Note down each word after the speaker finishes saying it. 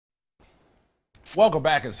Welcome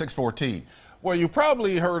back at 6:14. Well, you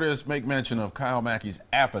probably heard us make mention of Kyle Maki's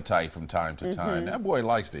appetite from time to time. That boy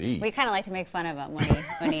likes to eat. We kind of like to make fun of him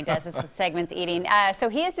when he does his segments eating. So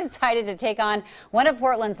he has decided to take on one of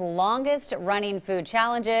Portland's longest running food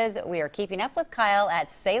challenges. We are keeping up with Kyle at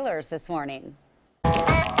Sayler's this morning.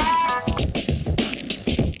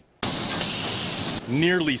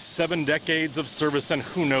 Nearly 7 decades of service and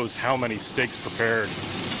who knows how many steaks prepared.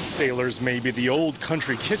 Sayler's may be the old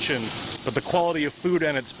country kitchen, but the quality of food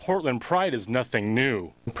and its Portland pride is nothing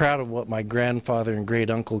new. I'm proud of what my grandfather and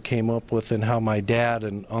great uncle came up with and how my dad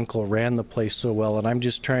and uncle ran the place so well, and I'm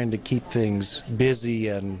just trying to keep things busy.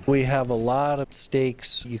 And we have a lot of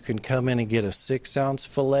steaks. You can come in and get a 6-ounce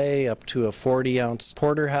filet up to a 40-ounce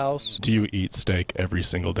porterhouse. Do you eat steak every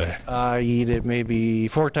single day? I eat it maybe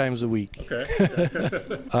 4 times a week. Okay.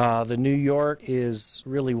 The New York is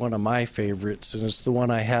really one of my favorites, and it's the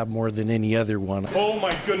one I have more than any other one. Oh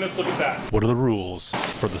my goodness, look at that. What are the rules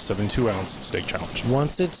for the 72-ounce steak challenge?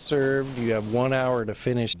 Once it's served, you have 1 hour to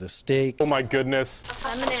finish the steak. Oh my goodness.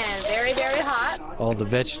 Coming in very, very hot. All the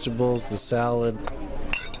vegetables, the salad.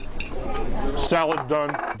 Salad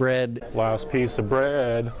done. Bread. Last piece of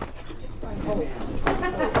bread.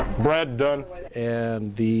 Bread done.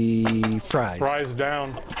 And the fries. Fries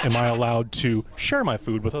down. Am I allowed to share my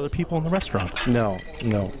food with other people in the restaurant? No,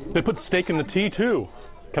 no. They put steak in the tea too.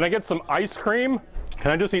 Can I get some ice cream? Can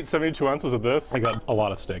I just eat 72 ounces of this? I got a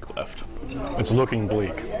lot of steak left. It's looking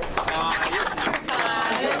bleak.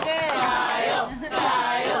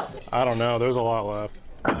 I don't know, there's a lot left.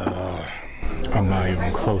 I'm not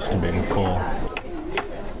even close to being full.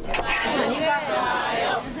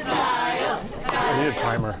 I need a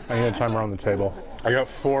timer. I need a timer on the table. I got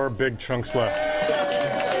 4 big chunks left.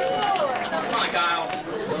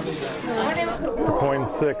 For KOIN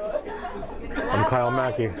 6, I'm Kyle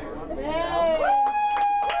Maki.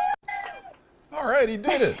 All right, he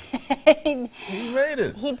did it. He made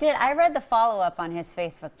it. He did. I read the follow-up on his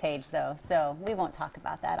Facebook page, though, so we won't talk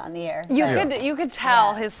about that on the air. You could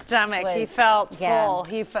tell his stomach. He felt full.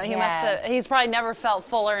 He must have. He's probably never felt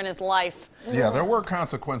fuller in his life. Yeah, there were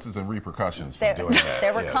consequences and repercussions from doing that.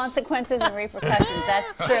 There were consequences and reporctions.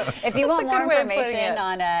 That's true. If you want more information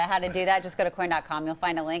on how to do that, just go to KOIN.com. You'll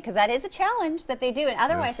find a link because that is a challenge that they do, and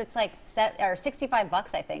otherwise it's like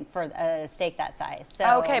 $65, I think, for a steak that size.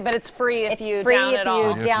 So okay, but it's free if you free down if it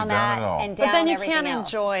all. you down that and down but then you everything can't else.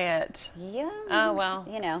 enjoy it. Yeah. Oh well.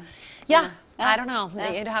 You know. Yeah. I don't know.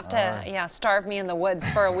 You'd have to, starve me in the woods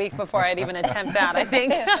for a week before I'd even attempt that, I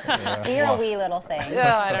think. You're a wee little thing. Oh,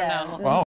 I don't know. Well,